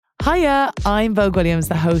Hiya, I'm Vogue Williams,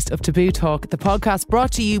 the host of Taboo Talk, the podcast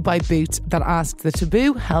brought to you by Boots that asks the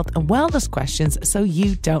taboo, health and wellness questions so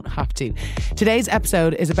you don't have to. Today's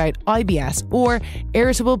episode is about IBS, or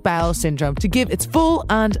Irritable Bowel Syndrome, to give its full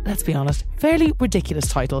and, let's be honest, fairly ridiculous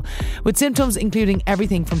title, with symptoms including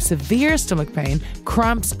everything from severe stomach pain,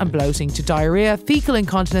 cramps and bloating to diarrhea, fecal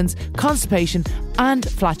incontinence, constipation and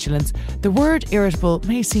flatulence. The word irritable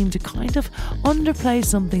may seem to kind of underplay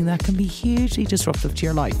something that can be hugely disruptive to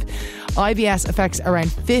your life. IBS affects around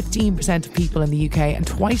 15% of people in the UK and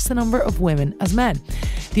twice the number of women as men.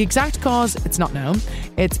 The exact cause, it's not known.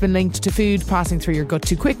 It's been linked to food passing through your gut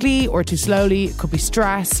too quickly or too slowly. It could be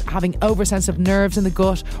stress, having oversensitive nerves in the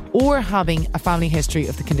gut, or having a family history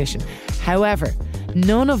of the condition. However,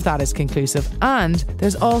 none of that is conclusive, and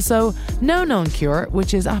there's also no known cure,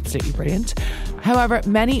 which is absolutely brilliant. However,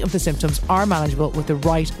 many of the symptoms are manageable with the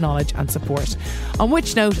right knowledge and support. On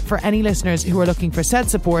which note, for any listeners who are looking for said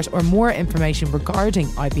support or more information regarding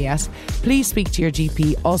IBS, please speak to your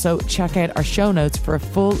GP. Also, check out our show notes for a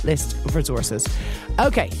full list of resources.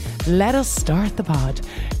 Okay, let us start the pod.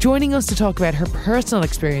 Joining us to talk about her personal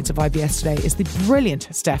experience of IBS today is the brilliant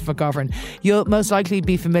Steph McGovern. You'll most likely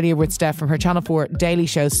be familiar with Steph from her Channel 4 daily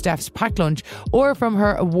show Steph's Packed Lunch, or from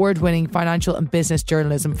her award-winning financial and business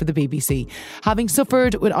journalism for the BBC. Having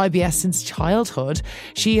suffered with IBS since childhood,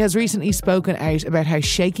 she has recently spoken out about how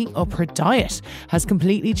shaking up her diet has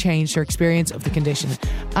completely changed her experience of the condition,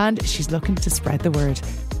 and she's looking to spread the word.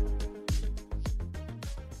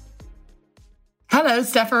 Hello,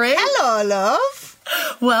 Steph Marie. Hello, love.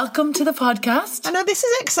 Welcome to the podcast. I know, this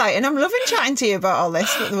is exciting. I'm loving chatting to you about all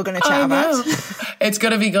this that we're going to chat about. It's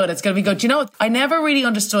going to be good. It's going to be good. Do you know, I never really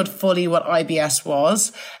understood fully what IBS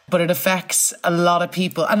was, but it affects a lot of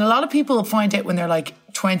people. And a lot of people find it when they're like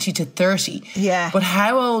 20 to 30. Yeah. But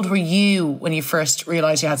how old were you when you first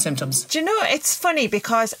realised you had symptoms? Do you know, it's funny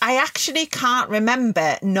because I actually can't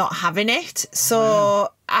remember not having it.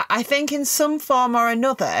 So I think in some form or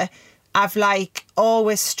another, I've like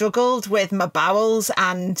always struggled with my bowels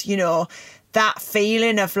and, you know, that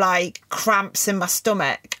feeling of like cramps in my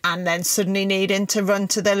stomach and then suddenly needing to run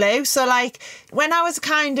to the loo. So like when I was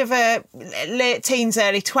kind of a late teens,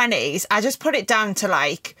 early 20s, I just put it down to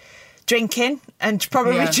like drinking and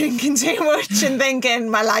probably drinking too much and thinking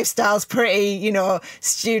my lifestyle's pretty, you know,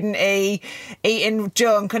 student-y, eating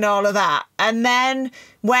junk and all of that. And then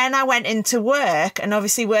when I went into work, and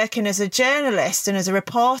obviously working as a journalist and as a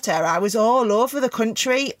reporter, I was all over the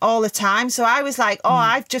country all the time. So I was like,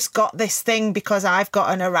 I've just got this thing because I've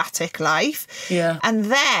got an erratic life. Yeah. And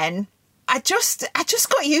then I just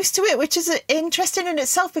got used to it, which is interesting in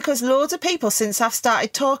itself because loads of people, since I've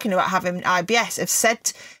started talking about having IBS, have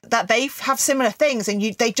said that they have similar things and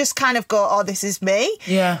they just kind of go, oh, this is me.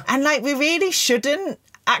 Yeah. And like, we really shouldn't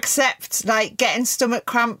accept like getting stomach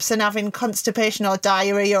cramps and having constipation or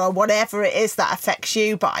diarrhea or whatever it is that affects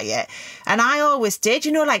you by it. And I always did,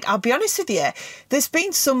 you know, like, I'll be honest with you, there's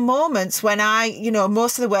been some moments when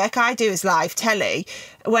most of the work I do is live telly,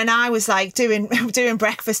 when I was like doing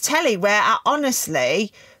breakfast telly, where I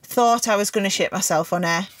honestly thought I was going to shit myself on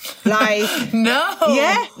air. Like, no.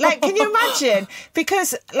 Yeah. Like, can you imagine?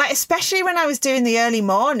 Because like, especially when I was doing the early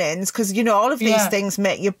mornings, because, you know, all of these things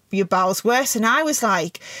make your bowels worse. And I was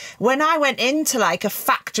like, when I went into like a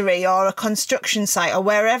factory or a construction site or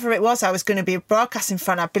wherever it was I was going to be broadcasting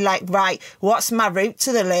from, I'd be like, right, what's my route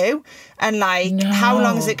to the loo? And like, how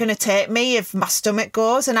long is it going to take me if my stomach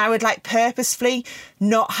goes? And I would like purposefully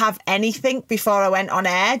not have anything before I went on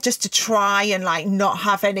air just to try and like not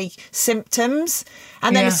have any symptoms.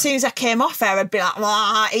 And then as soon as I came off air, I'd be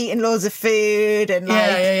like, eating loads of food and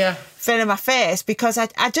like filling my face because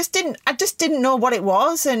I just didn't know what it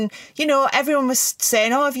was. And, you know, everyone was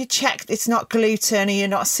saying, oh, have you checked it's not gluten or you're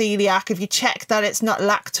not celiac? Have you checked that it's not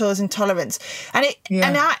lactose intolerance? And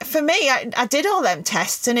for me, I did all them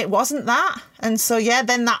tests and it wasn't that. And so,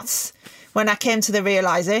 then that's when I came to the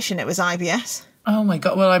realisation it was IBS. Oh my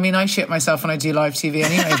God. Well, I mean, I shit myself when I do live TV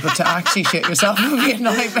anyway, but to actually shit yourself would be a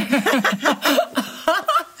nightmare.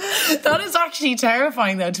 That is actually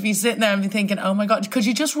terrifying, though, to be sitting there and be thinking, oh my God, could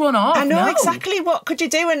you just run off? I know exactly what could you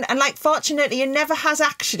do. And like, fortunately, it never has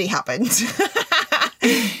actually happened.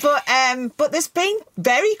 But there's been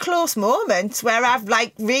very close moments where I've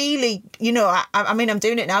like really, you know, I mean, I'm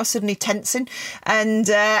doing it now, suddenly tensing. And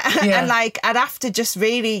like, I'd have to just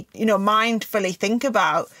really, you know, mindfully think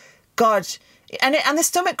about, God, and the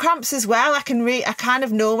stomach cramps as well. I kind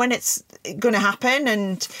of know when it's going to happen,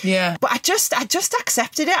 but I just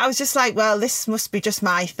accepted it. I was just like, well, this must be just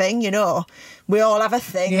my thing, you know. We all have a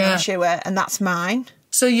thing, I'm sure, and that's mine.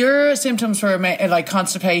 So your symptoms were like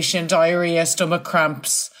constipation, diarrhea, stomach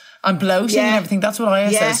cramps. And bloating and everything. That's what I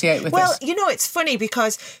associate with Well, it. you know, it's funny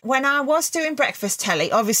because when I was doing breakfast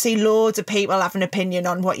telly, obviously loads of people have an opinion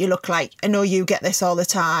on what you look like. I know you get this all the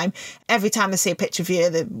time. Every time they see a picture of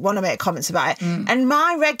you, they want to make comments about it. And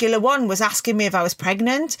my regular one was asking me if I was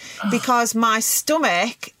pregnant because my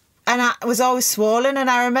stomach, and I was always swollen.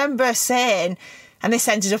 And I remember saying, and this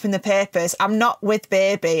ended up in the papers, I'm not with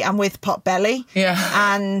baby, I'm with pot belly.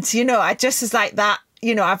 Yeah. And, you know, I just was like that.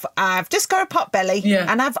 You know, I've just got a pot belly,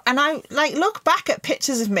 and I like look back at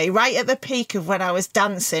pictures of me right at the peak of when I was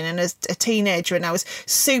dancing and as a teenager, and I was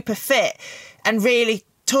super fit and really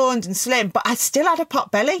toned and slim, but I still had a pot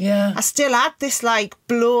belly. Yeah, I still had this like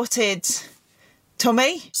bloated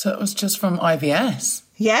tummy. So it was just from IBS.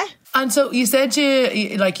 Yeah. And so you said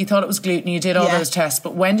you thought it was gluten, you did all those tests,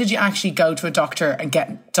 but when did you actually go to a doctor and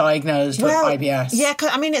get diagnosed with IBS? Yeah, 'cause,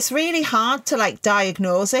 I mean, it's really hard to like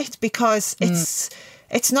diagnose it because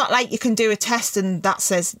it's not like you can do a test and that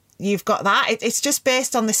says you've got that. It's just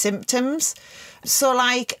based on the symptoms. So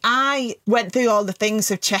like I went through all the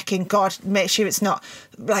things of checking, God, make sure it's not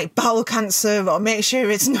like bowel cancer or make sure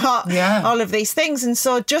it's not all of these things. And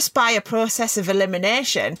so just by a process of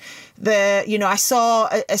elimination, I saw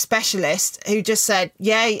a specialist who just said,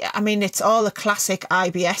 I mean, it's all the classic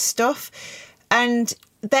IBS stuff. And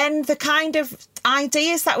then the kind of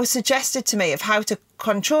ideas that were suggested to me of how to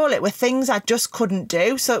control it were things I just couldn't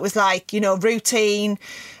do. So it was like, routine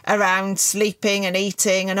around sleeping and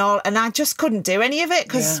eating and all. And I just couldn't do any of it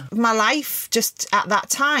because my life just at that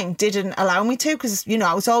time didn't allow me to because,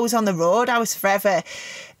 I was always on the road. I was forever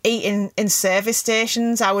eating in service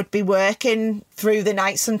stations. I would be working through the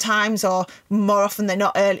night sometimes, or more often than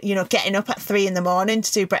not, getting up at 3 a.m.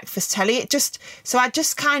 to do breakfast telly. So I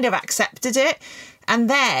just kind of accepted it. And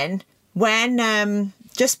then when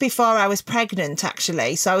just before I was pregnant,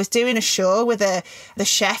 actually, so I was doing a show with the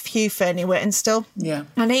chef Hugh Fernie-Whittenstill,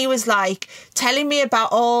 and he was like telling me about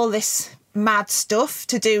all this mad stuff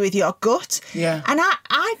to do with your gut. And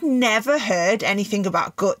I'd never heard anything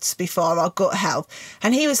about guts before or gut health.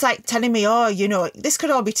 And he was like telling me, this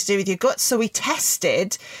could all be to do with your guts. So we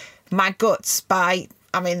tested my guts by,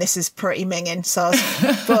 I mean, this is pretty minging, so,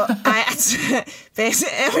 but I had to,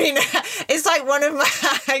 basically, I mean, it's like one of my,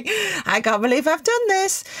 I can't believe I've done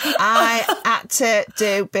this. I had to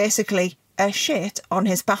do basically a shit on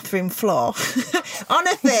his bathroom floor on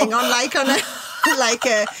a thing, I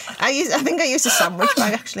think I used a sandwich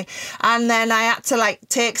bag actually, and then I had to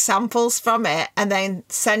take samples from it and then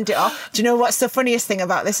send it off. Do you know what's the funniest thing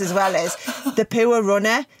about this as well is the poor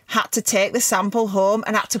runner had to take the sample home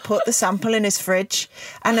and had to put the sample in his fridge,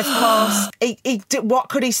 and of course what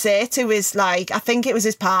could he say to his I think it was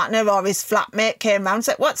his partner or his flatmate came round and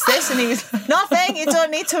said, "What's this?" And he was, "Nothing, you don't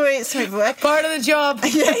need to worry, it's for work, part of the job."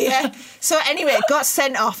 So anyway, it got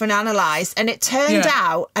sent off and analysed, and it turned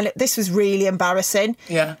out, and this was really embarrassing,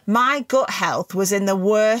 my gut health was in the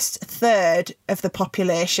worst third of the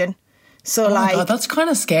population. So my God, that's kind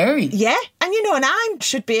of scary. Yeah. And and I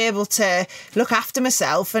should be able to look after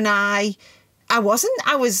myself, and I wasn't.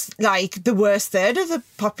 I was the worst third of the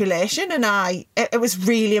population, and it was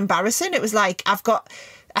really embarrassing. It was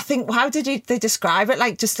I think, how did they describe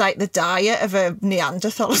it? Just the diet of a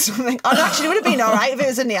Neanderthal or something. Oh, no, actually, it would have been all right if it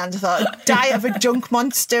was a Neanderthal. A diet of a junk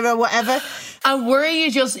monster or whatever. And were you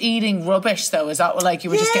just eating rubbish, though? Is that what, you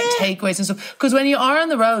were just getting takeaways and stuff? Because when you are on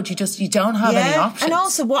the road, you don't have any options. And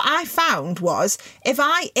also what I found was if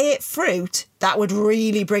I ate fruit, that would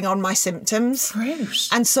really bring on my symptoms. Fruit.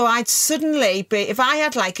 And so I'd suddenly be, if I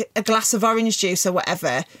had a glass of orange juice or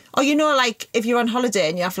whatever, or if you're on holiday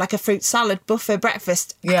and you have a fruit salad buffet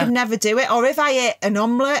breakfast, I could never do it. Or if I ate an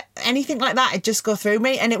omelette, anything like that, it'd just go through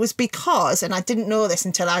me. And it was because, and I didn't know this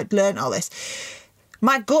until I'd learned all this,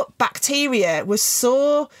 my gut bacteria was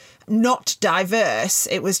so not diverse,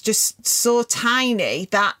 it was just so tiny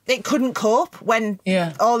that it couldn't cope when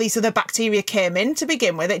all these other bacteria came in to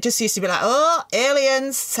begin with. It just used to be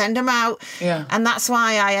aliens, send them out. And that's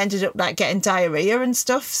why I ended up getting diarrhea and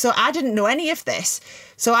stuff. So I didn't know any of this.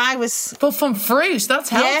 So I was... But from fruit, that's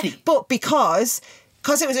healthy. Yeah, but because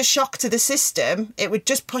it was a shock to the system, it would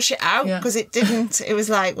just push it out because it didn't. It was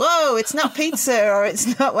whoa, it's not pizza or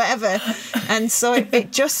it's not whatever. And so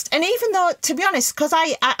it just, and even though, to be honest, because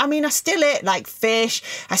I mean, I still ate fish,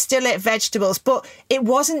 I still ate vegetables, but it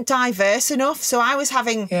wasn't diverse enough. So I was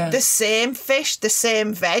having the same fish, the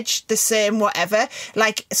same veg, the same whatever.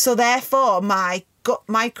 So therefore my gut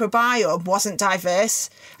microbiome wasn't diverse,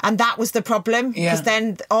 and that was the problem, because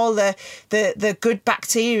then all the good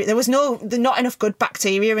bacteria, there was not enough good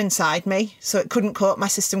bacteria inside me, so it couldn't cope. My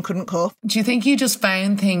system couldn't cope. Do you think you just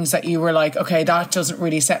found things that you were like, okay, that doesn't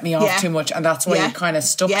really set me off too much, and that's why you kind of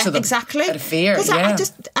stuck to them? Exactly. Out of fear.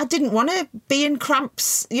 Because I didn't want to be in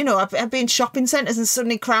cramps. You know, I've been in shopping centres and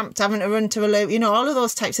suddenly cramped, having to run to a loo, you know, all of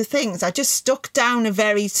those types of things. I just stuck down a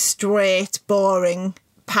very straight, boring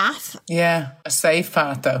path. Yeah, a safe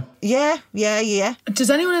path though. Yeah. Does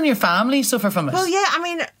anyone in your family suffer from it? Well, yeah, I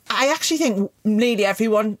mean, I actually think nearly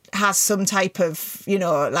everyone has some type of, you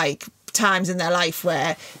know, like times in their life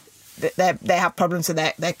where they have problems with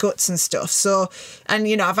their guts and stuff. So, and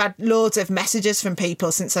you know, I've had loads of messages from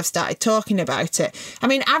people since I've started talking about it. I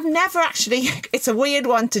mean, I've never actually, it's a weird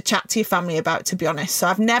one to chat to your family about, to be honest. So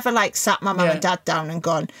I've never like sat my mum and dad down and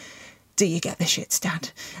gone, do you get the shits,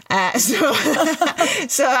 Dad?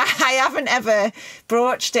 So I haven't ever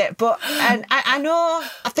broached it, but and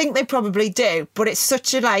I think they probably do, but it's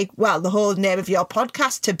such a like, well, the whole name of your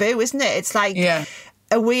podcast, taboo, isn't it? It's like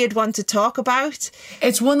a weird one to talk about.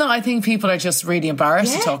 It's one that I think people are just really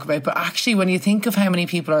embarrassed to talk about, but actually when you think of how many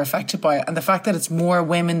people are affected by it and the fact that it's more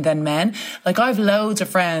women than men, like I've loads of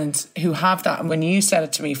friends who have that, and when you said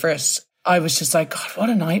it to me first, I was just like, God,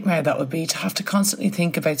 what a nightmare that would be to have to constantly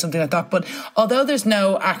think about something like that. But although there's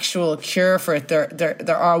no actual cure for it,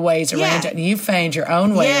 there are ways around it, and you've found your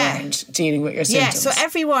own way around dealing with your symptoms. Yeah, so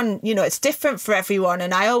everyone, you know, it's different for everyone.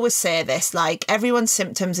 And I always say this, like, everyone's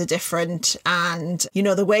symptoms are different, and, you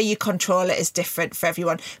know, the way you control it is different for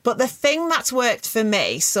everyone. But the thing that's worked for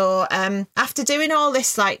me, so after doing all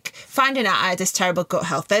this, like, finding out I had this terrible gut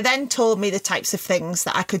health, they then told me the types of things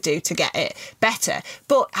that I could do to get it better.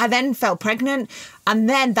 But I then felt pregnant, and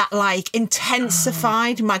then that like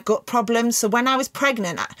intensified my gut problems. So when I was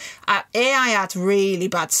pregnant, I had really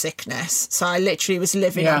bad sickness, so I literally was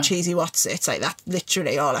living on cheesy Wotsits, like that's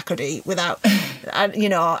literally all I could eat without you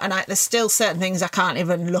know, and there's still certain things I can't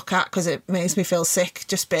even look at because it makes me feel sick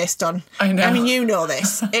just based on, I mean, you know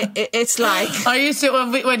this, it's like I used to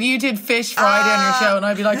when you did Fish Friday on your show, and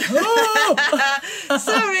I'd be like, oh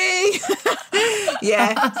sorry.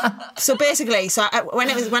 So basically, when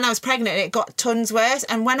I was pregnant, it got tons worse,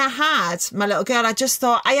 and when I had my little girl, I just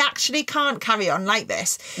thought I actually can't carry on like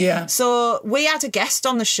this. So we had a guest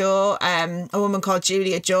on the show, a woman called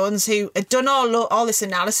Julia Jones, who had done all this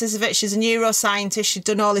analysis of it. She's a neuroscientist. She'd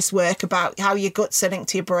done all this work about how your guts are linked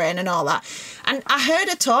to your brain and all that, and I heard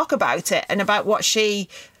her talk about it and about what she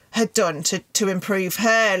had done to improve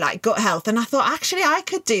her like gut health, and I thought actually I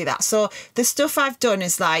could do that. So the stuff I've done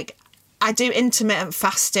is like I do intermittent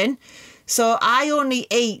fasting. So I only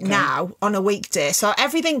eat now on a weekday. So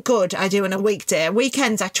everything good I do on a weekday.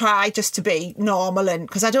 Weekends I try just to be normal, and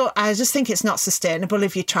because I just think it's not sustainable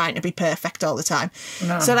if you're trying to be perfect all the time.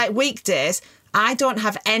 No. So like weekdays, I don't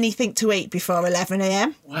have anything to eat before 11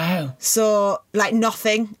 a.m. Wow. So like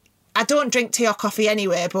nothing. I don't drink tea or coffee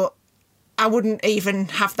anyway, but I wouldn't even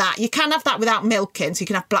have that. You can have that without milking, so you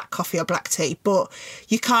can have black coffee or black tea, but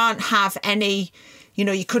you can't have any, you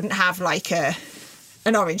know, you couldn't have like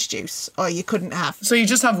an orange juice, or you couldn't have... So you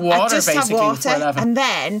just have water, basically, have water, before 11. And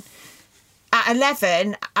then at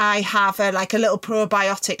 11, I have a little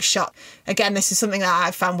probiotic shot. Again, this is something that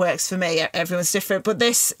I've found works for me. Everyone's different. But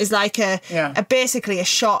this is like basically a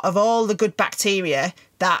shot of all the good bacteria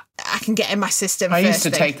that I can get in my system. I used to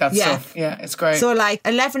take that stuff. Yeah, it's great. So like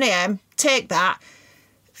 11 a.m, take that.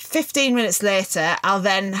 15 minutes later, I'll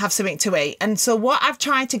then have something to eat. And so what I've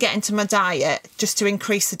tried to get into my diet, just to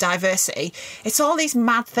increase the diversity, it's all these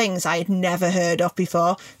mad things I had never heard of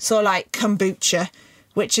before. So like kombucha,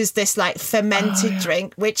 which is this like fermented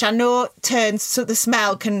drink, which I know so the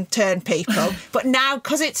smell can turn people. But now,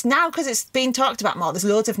 because it's being talked about more, there's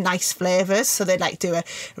loads of nice flavours. So they like do a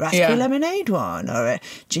raspberry lemonade one or a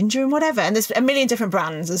ginger and whatever. And there's a million different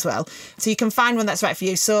brands as well. So you can find one that's right for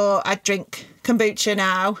you. So I drink kombucha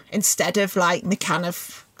now instead of like my can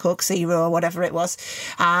of Coke Zero or whatever it was.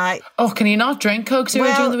 Can you not drink Coke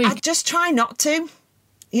Zero during the week? I just try not to.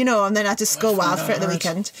 You know, and then I just go wild for it the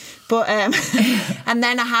weekend. But and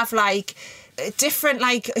then I have like different,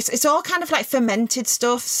 like it's all kind of like fermented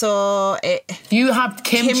stuff. So you have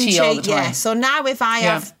kimchi all the time. Yeah. So now if I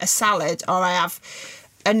have a salad or I have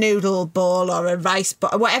a noodle bowl or a rice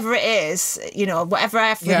bowl, whatever it is, you know, whatever I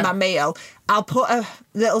have with my meal, I'll put a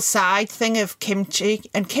little side thing of kimchi.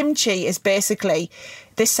 And kimchi is basically,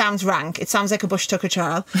 this sounds rank, it sounds like a bush tucker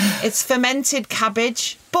trial. It's fermented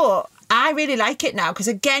cabbage, but I really like it now because,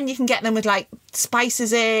 again, you can get them with like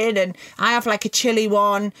spices in, and I have like a chili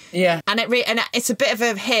one. Yeah. And it's a bit of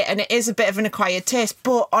a hit, and it is a bit of an acquired taste.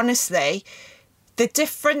 But honestly, the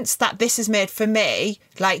difference that this has made for me,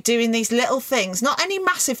 like doing these little things, not any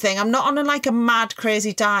massive thing. I'm not on a mad,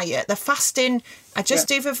 crazy diet. The fasting, I just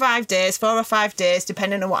do for 5 days, 4 or 5 days,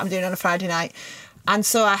 depending on what I'm doing on a Friday night. And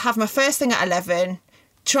so I have my first thing at 11,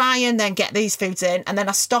 try and then get these foods in, and then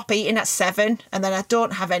I stop eating at 7, and then I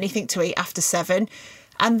don't have anything to eat after 7.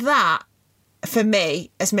 And that, for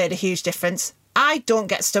me, has made a huge difference. I don't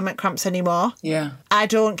get stomach cramps anymore. Yeah. I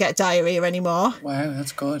don't get diarrhea anymore. Wow,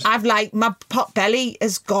 that's good. My pot belly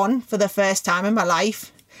is gone for the first time in my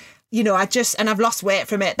life. You know, and I've lost weight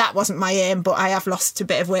from it. That wasn't my aim, but I have lost a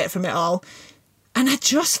bit of weight from it all. And I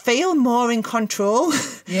just feel more in control.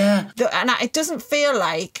 Yeah. It doesn't feel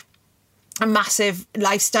like a massive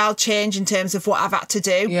lifestyle change in terms of what I've had to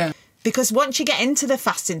do. Yeah. Because once you get into the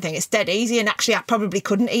fasting thing, it's dead easy. And actually, I probably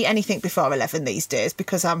couldn't eat anything before 11 these days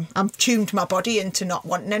because I'm tuned my body into not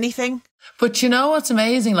wanting anything. But you know what's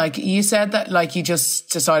amazing? Like you said that, like you just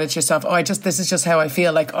decided to yourself, this is just how I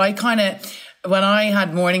feel. Like I kind of, when I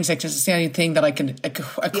had morning sickness, it's the only thing that I can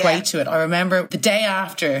equate to it. I remember the day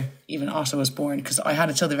after even Otto was born, because I had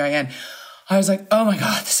it till the very end, I was like, oh my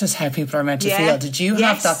God, this is how people are meant to feel. Did you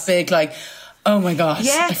have that big, like, oh my gosh,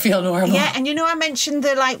 I feel normal? Yeah, and you know, I mentioned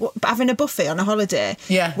having a buffet on a holiday.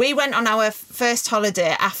 Yeah. We went on our first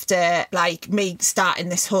holiday after me starting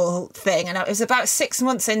this whole thing, and it was about 6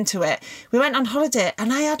 months into it. We went on holiday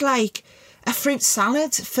and I had a fruit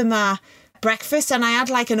salad for my breakfast, and I had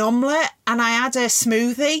an omelette, and I had a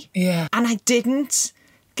smoothie. Yeah. And I didn't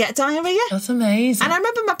get diarrhea. That's amazing. And I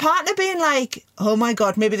remember my partner being like, oh my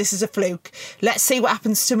God, maybe this is a fluke. Let's see what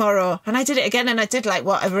happens tomorrow. And I did it again, and I did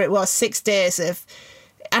whatever it was, 6 days of...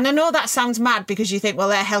 And I know that sounds mad because you think, well,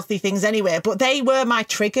 they're healthy things anyway, but they were my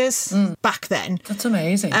triggers back then. That's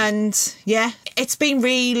amazing. And yeah, it's been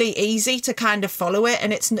really easy to kind of follow it,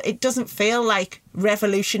 and it doesn't feel like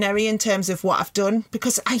revolutionary in terms of what I've done,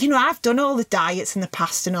 because I've done all the diets in the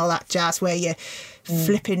past and all that jazz where you're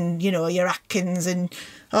flipping, your Atkins and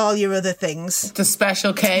all your other things. The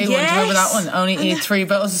Special K one, do you remember that one? Only eat 3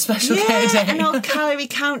 bottles of Special K a day. And all calorie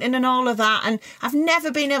counting and all of that. And I've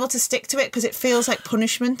never been able to stick to it because it feels like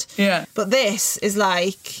punishment. Yeah. But this is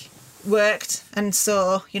worked. And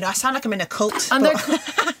so, I sound like I'm in a cult. And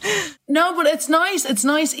no, but it's nice. It's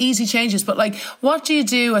nice, easy changes. But what do you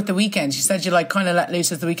do at the weekends? You said you kind of let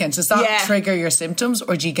loose at the weekends. Does that trigger your symptoms,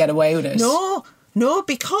 or do you get away with it? No,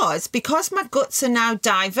 because my guts are now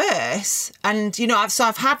diverse, and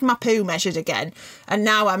I've had my poo measured again, and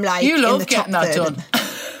now I'm you love in the getting top that third. done.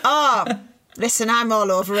 Oh, listen, I'm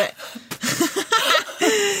all over it.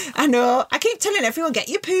 I know. I keep telling everyone, get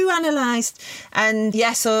your poo analysed. And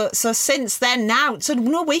so since then now,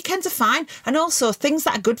 no, weekends are fine. And also things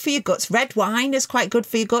that are good for your guts. Red wine is quite good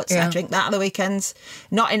for your guts. Yeah. I drink that on the weekends.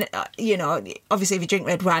 Not in, obviously if you drink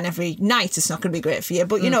red wine every night, it's not going to be great for you.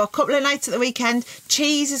 But, a couple of nights at the weekend,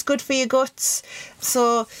 cheese is good for your guts.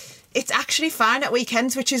 So... it's actually fine at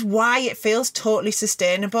weekends, which is why it feels totally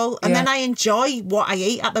sustainable. And then I enjoy what I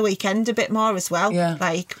eat at the weekend a bit more as well. Yeah.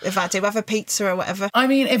 If I do have a pizza or whatever. I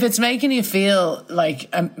mean, if it's making you feel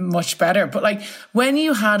much better. But when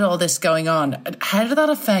you had all this going on, how did that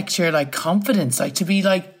affect your confidence? To be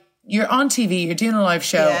you're on TV, you're doing a live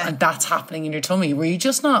show, and that's happening in your tummy. Were you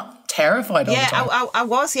just not terrified all the time? I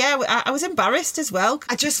was, I was embarrassed as well.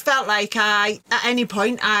 I just felt like at any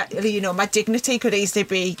point, my dignity could easily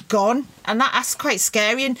be gone. And that's quite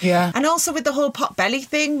scary. And also with the whole pot belly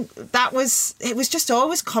thing, it was just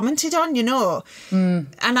always commented on, And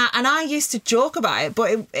I used to joke about it,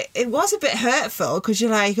 but it was a bit hurtful because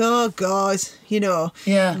you're like, oh God,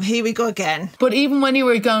 here we go again. But even when you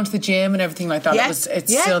were going to the gym and everything like that,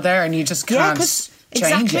 it's still there, and you just can't.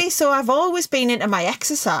 Exactly. It. So I've always been into my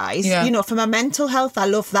exercise. Yeah. For my mental health, I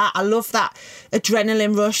love that. I love that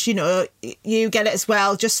adrenaline rush. You get it as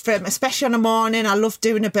well. Just from, especially on a morning, I love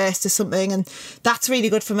doing a burst or something, and that's really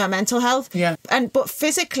good for my mental health. Yeah. But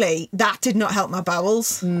physically, that did not help my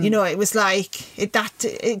bowels. It was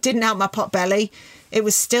it didn't help my pot belly. It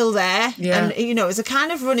was still there, and it was a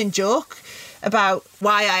kind of running joke about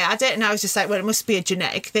why I had it, and I was just like, well, it must be a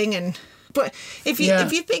genetic thing. But if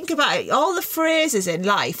you think about it, all the phrases in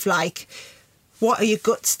life, what are your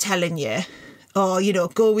guts telling you? Or,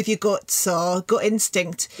 go with your guts, or gut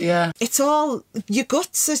instinct. Yeah. It's all, your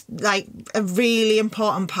guts are a really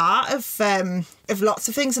important part of lots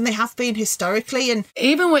of things, and they have been historically. And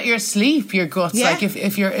even with your sleep, your guts,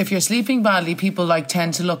 if you're sleeping badly, people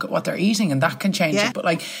tend to look at what they're eating, and that can change it. But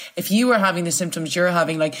if you were having the symptoms you're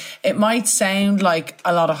having, it might sound like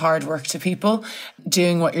a lot of hard work to people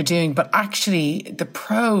doing what you're doing, but actually the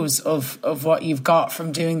pros of what you've got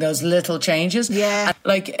from doing those little changes,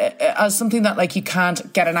 as something that you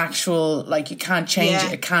can't get an actual, you can't change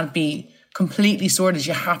it can't be completely sorted.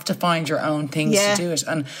 You have to find your own things Yeah. to do it.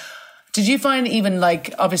 And did you find even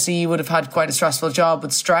like, obviously you would have had quite a stressful job,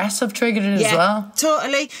 but stress have triggered it as well?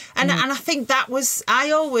 Totally. And I think that was,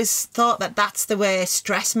 I always thought that that's the way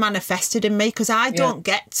stress manifested in me, because I don't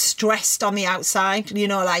get stressed on the outside, you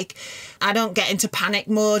know, like I don't get into panic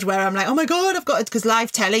mode where I'm like, oh my God, I've got it, because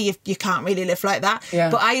live telly, you can't really live like that. Yeah.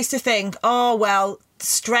 But I used to think, oh, well,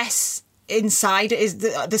 stress inside is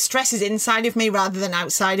the stress is inside of me rather than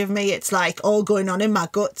outside of me. It's like all going on in my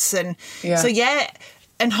guts. And so,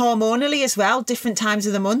 and hormonally as well, different times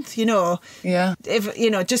of the month, you know. Yeah. If,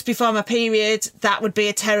 you know, just before my period, that would be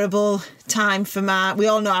a terrible time for we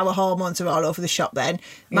all know our hormones are all over the shop then.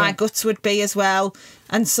 My guts would be as well.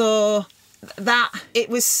 And so that, it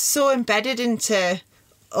was so embedded into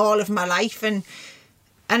all of my life. And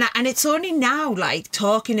it's only now, like,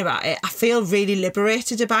 talking about it, I feel really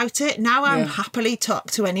liberated about it. Now I'm happily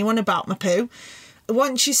talk to anyone about my poo.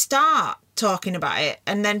 Once you start talking about it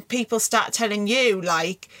and then people start telling you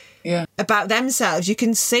like about themselves, you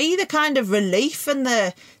can see the kind of relief and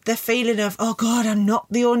the feeling of, oh God, I'm not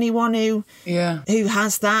the only one who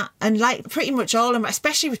has that. And like pretty much all of them,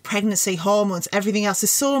 especially with pregnancy, hormones, everything else,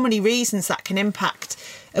 there's so many reasons that can impact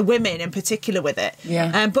women in particular with it.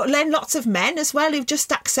 But then lots of men as well who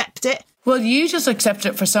just accept it. Well, you just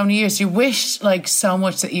accepted it for so many years. You wish like so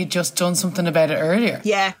much that you'd just done something about it earlier.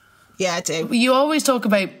 Yeah, I do. You always talk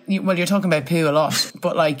about, well, you're talking about poo a lot,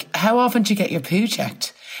 but like, how often do you get your poo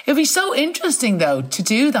checked? It'd be so interesting though to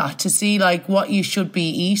do that, to see like what you should be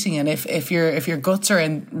eating and if your guts are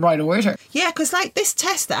in right order. Yeah, because like this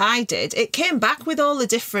test that I did, it came back with all the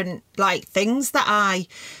different like things that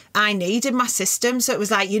I need in my system. So it was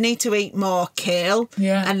like, you need to eat more kale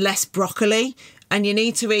and less broccoli. And you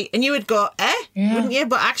need to eat, and you would go, wouldn't you?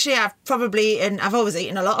 But actually, I've always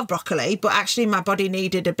eaten a lot of broccoli, but actually my body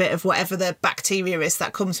needed a bit of whatever the bacteria is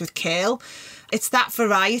that comes with kale. It's that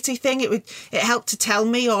variety thing. It helped to tell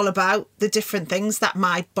me all about the different things that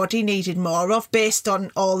my body needed more of based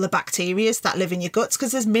on all the bacteria that live in your guts,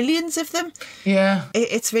 because there's millions of them. Yeah.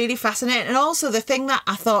 It's really fascinating. And also the thing that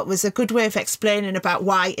I thought was a good way of explaining about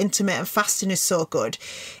why intermittent fasting is so good.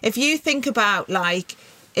 If you think about like,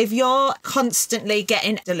 if you're constantly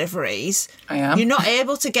getting deliveries, you're not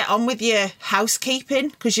able to get on with your housekeeping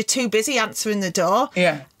because you're too busy answering the door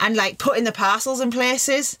and like putting the parcels in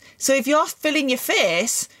places. So if you're filling your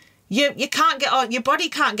face, you can't get on. Your body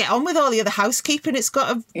can't get on with all the other housekeeping. It's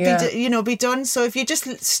got to be done. So if you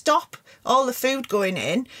just stop all the food going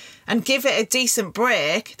in and give it a decent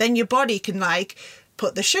break, then your body can like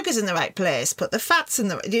put the sugars in the right place, put the fats in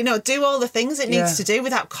the, do all the things it needs to do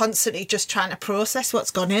without constantly just trying to process what's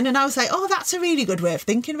gone in. And I was like, oh, that's a really good way of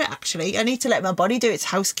thinking of it, actually. I need to let my body do its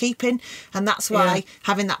housekeeping. And that's why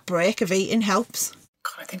having that break of eating helps.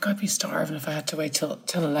 God, I think I'd be starving if I had to wait till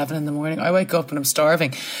 11 in the morning. I wake up and I'm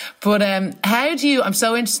starving. But how do you, I'm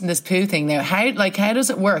so interested in this poo thing now. How does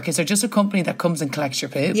it work? Is there just a company that comes and collects your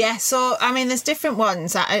poo? Yeah, so, I mean, there's different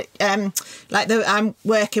ones. I'm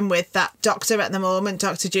working with that doctor at the moment,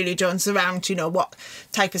 Dr. Julie Jones, around, what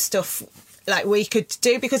type of stuff like we could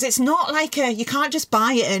do, because it's not like you can't just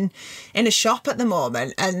buy it in a shop at the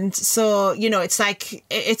moment. And so, it's like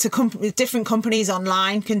it's a company, different companies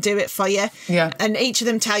online can do it for you. Yeah. And each of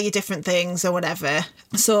them tell you different things or whatever.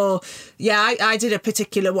 So, yeah, I did a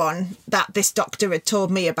particular one that this doctor had told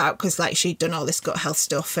me about because like she'd done all this gut health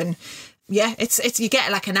stuff. And yeah, it's you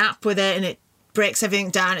get like an app with it and it breaks everything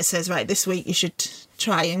down. It says, right, this week you should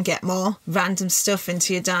try and get more random stuff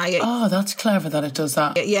into your diet. Oh, that's clever that it does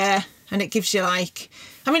that. Yeah. And it gives you like,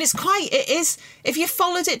 I mean, it is, if you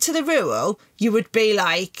followed it to the rule, you would be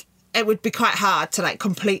like, it would be quite hard to like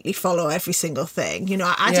completely follow every single thing.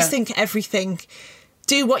 I just think everything,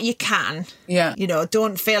 do what you can. Yeah.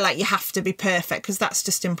 Don't feel like you have to be perfect because that's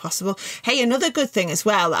just impossible. Hey, another good thing as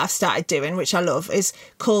well that I've started doing, which I love, is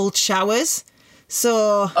cold showers.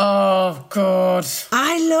 So, oh God,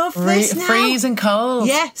 I love this now. Freezing cold.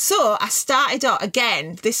 Yeah, so I started out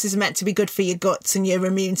again. This is meant to be good for your guts and your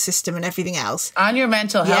immune system and everything else, and your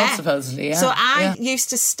mental health, supposedly. Yeah. So I used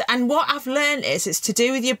to, and what I've learned is it's to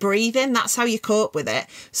do with your breathing. That's how you cope with it.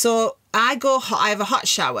 So I have a hot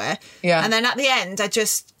shower, and then at the end I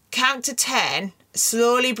just count to 10.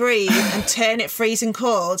 Slowly breathe and turn it freezing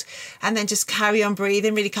cold, and then just carry on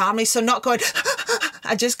breathing really calmly. So not going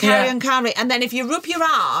I just carry on calmly. And then if you rub your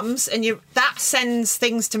arms and that sends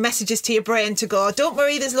messages to your brain to go, don't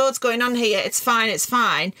worry, there's loads going on here. It's fine, it's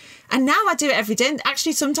fine. And now I do it every day.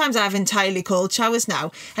 Actually, sometimes I have entirely cold showers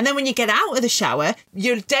now. And then when you get out of the shower,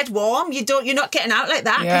 you're dead warm. You're not getting out like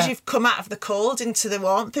that because you've come out of the cold into the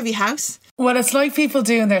warmth of your house. Well, it's like people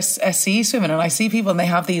doing their sea swimming, and I see people and they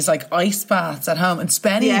have these like ice baths at home, and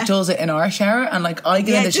Spenny does it in our shower, and like I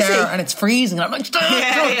get in the shower and it's freezing and I'm like,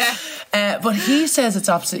 but he says it's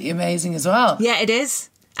absolutely amazing as well. Yeah, it is.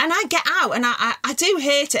 And I get out and I do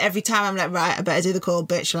hate it every time. I'm like, right, I better do the cold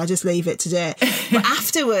bit. Shall I just leave it today? But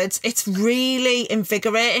afterwards, it's really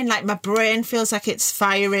invigorating. Like my brain feels like it's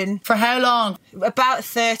firing. For how long? About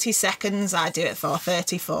 30 seconds I do it for,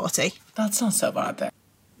 30, 40. That's not so bad then.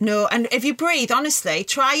 No, and if you breathe, honestly,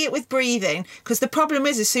 try it with breathing, because the problem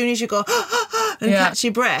is as soon as you go and catch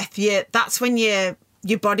your breath, that's when your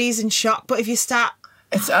body's in shock. But if you start...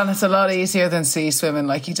 It's a lot easier than sea swimming.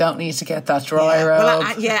 Like, you don't need to get that dry robe. Well,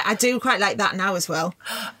 I do quite like that now as well.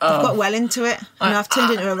 I've got well into it, and I've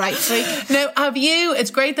turned into a right freak. Now, it's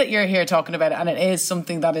great that you're here talking about it, and it is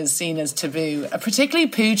something that is seen as taboo, particularly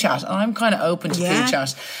poo chat, and I'm kind of open to poo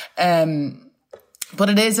chat. But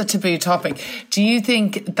it is a taboo topic. Do you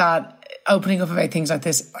think that opening up about things like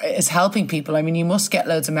this is helping people? I mean, you must get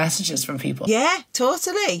loads of messages from people. Yeah,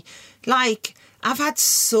 totally. Like, I've had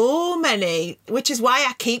so many, which is why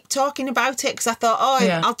I keep talking about it, because I thought,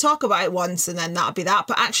 I'll talk about it once and then that'll be that.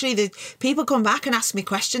 But actually, the people come back and ask me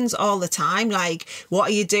questions all the time, like, what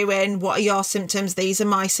are you doing? What are your symptoms? These are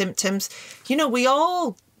my symptoms. You know, we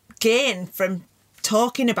all gain from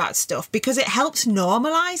talking about stuff because it helps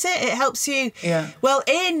normalise it. It helps you, well,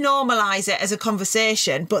 A, normalise it as a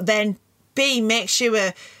conversation, but then B,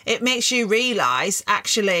 it makes you realise,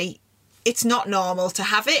 actually, it's not normal to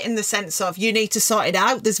have it, in the sense of you need to sort it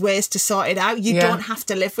out. There's ways to sort it out. You don't have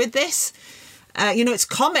to live with this. It's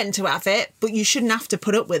common to have it, but you shouldn't have to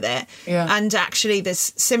put up with it. Yeah. And actually,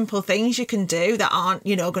 there's simple things you can do that aren't,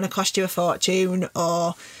 going to cost you a fortune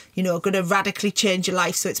or, going to radically change your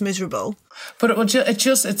life so it's miserable. But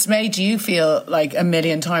it's made you feel like a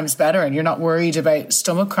million times better, and you're not worried about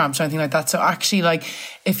stomach cramps or anything like that. So actually, like,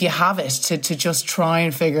 if you have it, to just try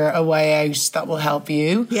and figure a way out that will help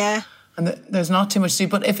you. Yeah. And there's not too much to do.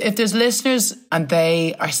 But if there's listeners and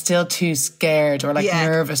they are still too scared or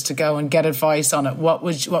nervous to go and get advice on it, what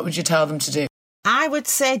would you tell them to do? I would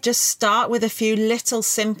say just start with a few little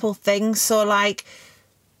simple things. So, like,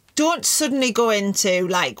 don't suddenly go into,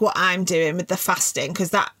 like, what I'm doing with the fasting, because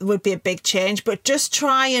that would be a big change. But just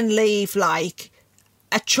try and leave, like,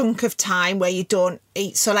 a chunk of time where you don't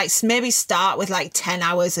eat. So, like, maybe start with like 10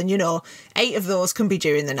 hours and 8 of those can be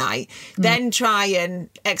during the night. Then try and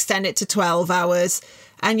extend it to 12 hours.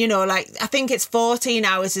 And, I think it's 14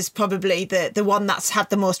 hours is probably the one that's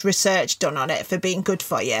had the most research done on it for being good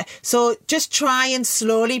for you. So just try and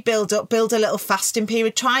slowly build a little fasting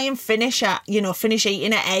period. Try and finish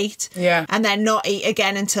eating at 8. Yeah. And then not eat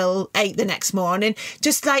again until 8 the next morning.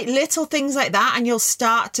 Just like little things like that. And you'll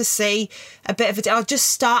start to see a bit of or just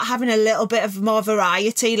start having a little bit of more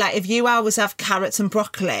variety. Like, if you always have carrots and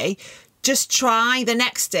broccoli, just try the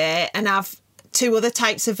next day and have 2 other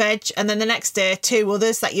types of veg, and then the next day 2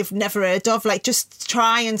 others that you've never heard of. Like, just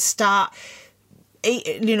try and start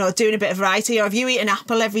doing a bit of variety. Or if you eat an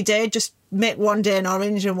apple every day, just make one day an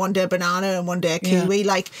orange and one day a banana and one day a kiwi.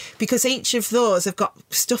 Like, because each of those have got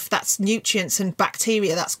stuff that's nutrients and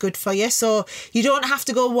bacteria that's good for you. So you don't have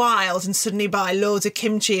to go wild and suddenly buy loads of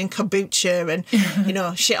kimchi and kombucha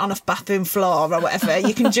and shit on a bathroom floor or whatever.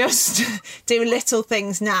 You can just do little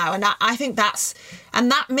things now, and I think that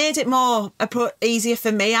made it more easier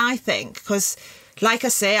for me, I think, because, like I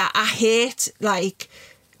say, I hate, like,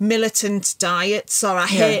 militant diets, or I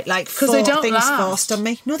hate, like, 4 things forced on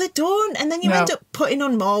me. No, they don't. And then you end up putting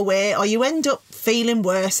on more weight, or you end up feeling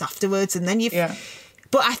worse afterwards, and then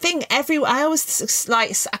But I think I always,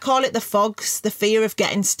 like, I call it the FOGS, the fear of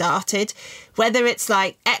getting started. Whether it's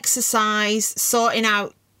like exercise, sorting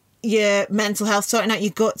out your mental health, sorting out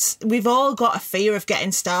your guts. We've all got a fear of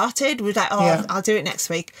getting started. We're like, I'll do it next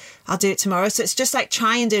week. I'll do it tomorrow. So it's just like,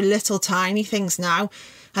 try and do little tiny things now,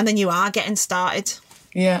 and then you are getting started.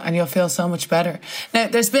 Yeah, and you'll feel so much better. Now,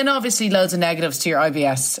 there's been obviously loads of negatives to your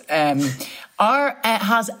IBS.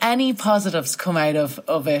 Has any positives come out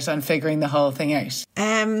of it and figuring the whole thing out?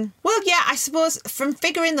 Well, yeah, I suppose from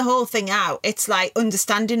figuring the whole thing out, it's like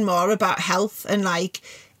understanding more about health and, like,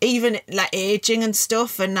 even like aging and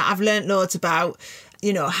stuff. And I've learnt loads about,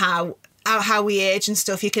 how we age and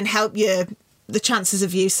stuff. You can help the chances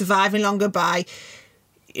of you surviving longer by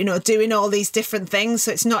doing all these different things.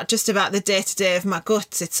 So it's not just about the day-to-day of my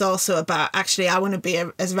guts. It's also about, actually, I want to be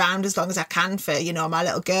around as long as I can for, my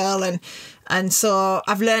little girl. And so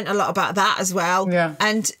I've learned a lot about that as well. Yeah.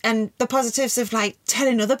 And the positives of like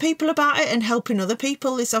telling other people about it and helping other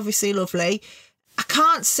people is obviously lovely. I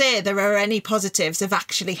can't say there are any positives of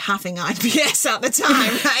actually having IBS at the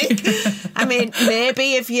time. Like, I mean,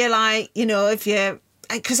 maybe if you're like, if you're,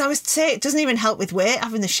 because I would say it doesn't even help with weight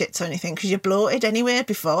having the shits or anything, because you're bloated anyway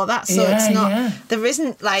before that. So it's not, there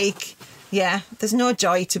isn't like, there's no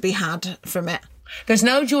joy to be had from it. There's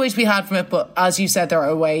no joy to be had from it, but as you said, there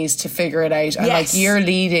are ways to figure it out. And like, you're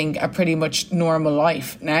leading a pretty much normal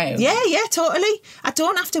life now. Yeah, totally. I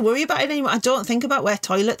don't have to worry about it anymore. I don't think about where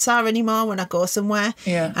toilets are anymore when I go somewhere.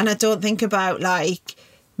 Yeah. And I don't think about like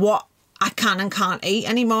what I can and can't eat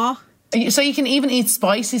anymore. So you can even eat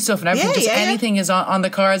spicy stuff and everything. Anything is on the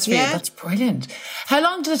cards for you. That's brilliant. How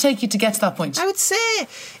long did it take you to get to that point? I would say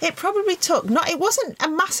it probably took, it wasn't a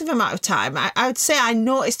massive amount of time. I would say I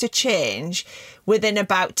noticed a change within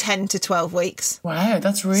about 10 to 12 weeks. Wow,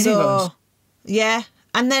 that's really good. Yeah.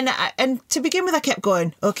 And then, and to begin with, I kept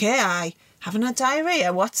going, okay, I haven't had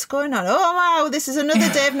diarrhea. What's going on? Oh, wow, this is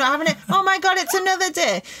another day of not having it. Oh, my God, it's another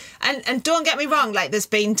day. And don't get me wrong, like, there's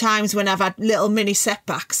been times when I've had little mini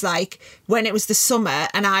setbacks, like when it was the summer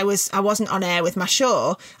and I wasn't on air with my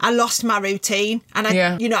show, I lost my routine. And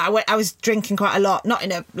I was drinking quite a lot, not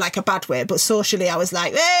in a bad way, but socially I was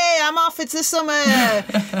like, hey, I'm off, it's the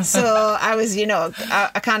summer. So I was,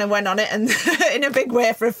 I kind of went on it and in a big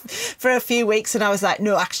way for a few weeks, and I was like,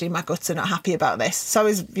 no, actually my guts are not happy about this. So I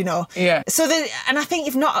was, So and I think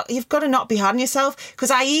you've got to not be hard on yourself,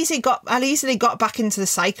 because I easily got back into the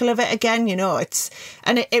cycle of it again.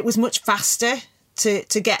 It was much faster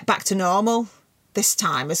to get back to normal this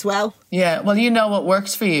time as well. Yeah, well, you know what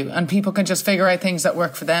works for you, and people can just figure out things that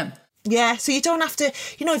work for them. Yeah, so you don't have to,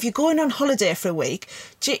 if you're going on holiday for a week,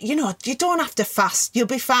 you don't have to fast. You'll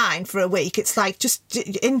be fine for a week. It's like, just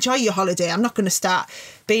enjoy your holiday. I'm not going to start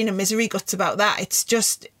being a misery guts about that. It's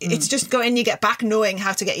just go in, you get back knowing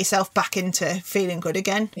how to get yourself back into feeling good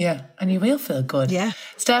again. Yeah, and you will feel good. Yeah.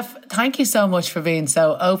 Steph, thank you so much for being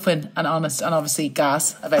so open and honest and obviously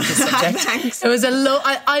gas about this subject. Thanks. It was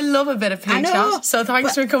I love a bit of poo chat, so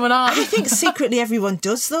thanks for coming on. I think secretly everyone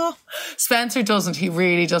does though. Spencer doesn't. He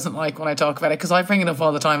really doesn't like when I talk about it, because I bring it up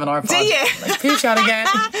all the time on our pod. Do you? Like, poo chat again.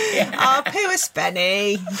 Yeah. Oh, poo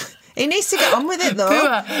Spenny. He needs to get on with it though.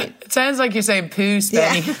 Pooa. It sounds like you're saying poo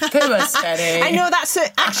Spenny. Yeah. Pooa Spenny. I know that's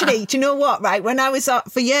it. Actually, do you know what, right? When I was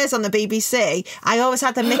for years on the BBC, I always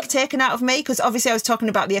had the mick taken out of me, because obviously I was talking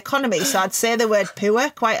about the economy, so I'd say the word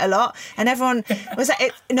pooa quite a lot, and everyone was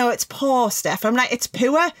like, no, it's poor, Steph. I'm like, it's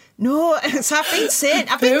pooa? No. So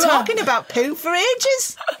I've been talking about poo for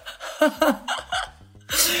ages.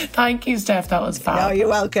 Thank you, Steph. That was fab. No, you're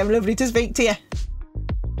welcome. Lovely to speak to you.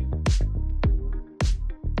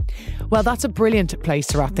 Well, that's a brilliant place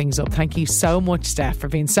to wrap things up. Thank you so much, Steph, for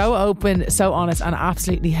being so open, so honest and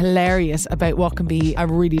absolutely hilarious about what can be a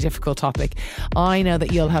really difficult topic. I know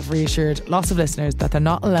that you'll have reassured lots of listeners that they're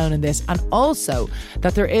not alone in this, and also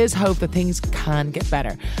that there is hope that things can get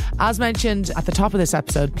better. As mentioned at the top of this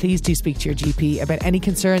episode, please do speak to your GP about any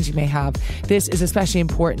concerns you may have. This is especially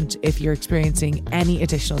important if you're experiencing any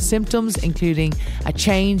additional symptoms, including a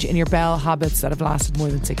change in your bowel habits that have lasted more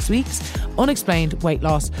than 6 weeks, unexplained weight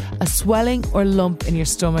loss, a swelling or lump in your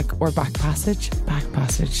stomach or back passage,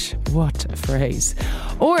 what a phrase,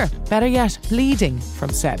 or better yet, bleeding from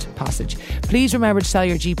said passage. Please remember to tell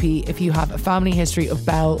your GP if you have a family history of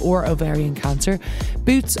bowel or ovarian cancer.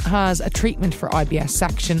 Boots has a treatment for IBS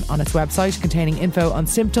section on its website containing info on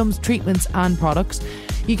symptoms, treatments and products.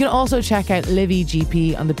 You can also check out Livy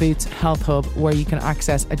GP on the Boots Health Hub, where you can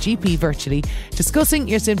access a GP virtually discussing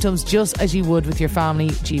your symptoms just as you would with your family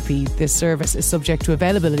GP. This service is subject to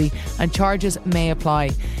availability and charges may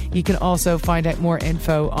apply. You can also find out more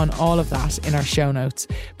info on all of that in our show notes.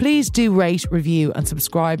 Please do rate, review and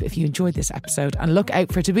subscribe if you enjoyed this episode, and look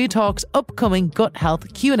out for Taboo Talk's upcoming gut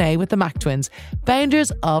health Q&A with the Mac Twins,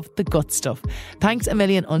 founders of The Gut Stuff. Thanks a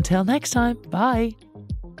million. Until next time. Bye.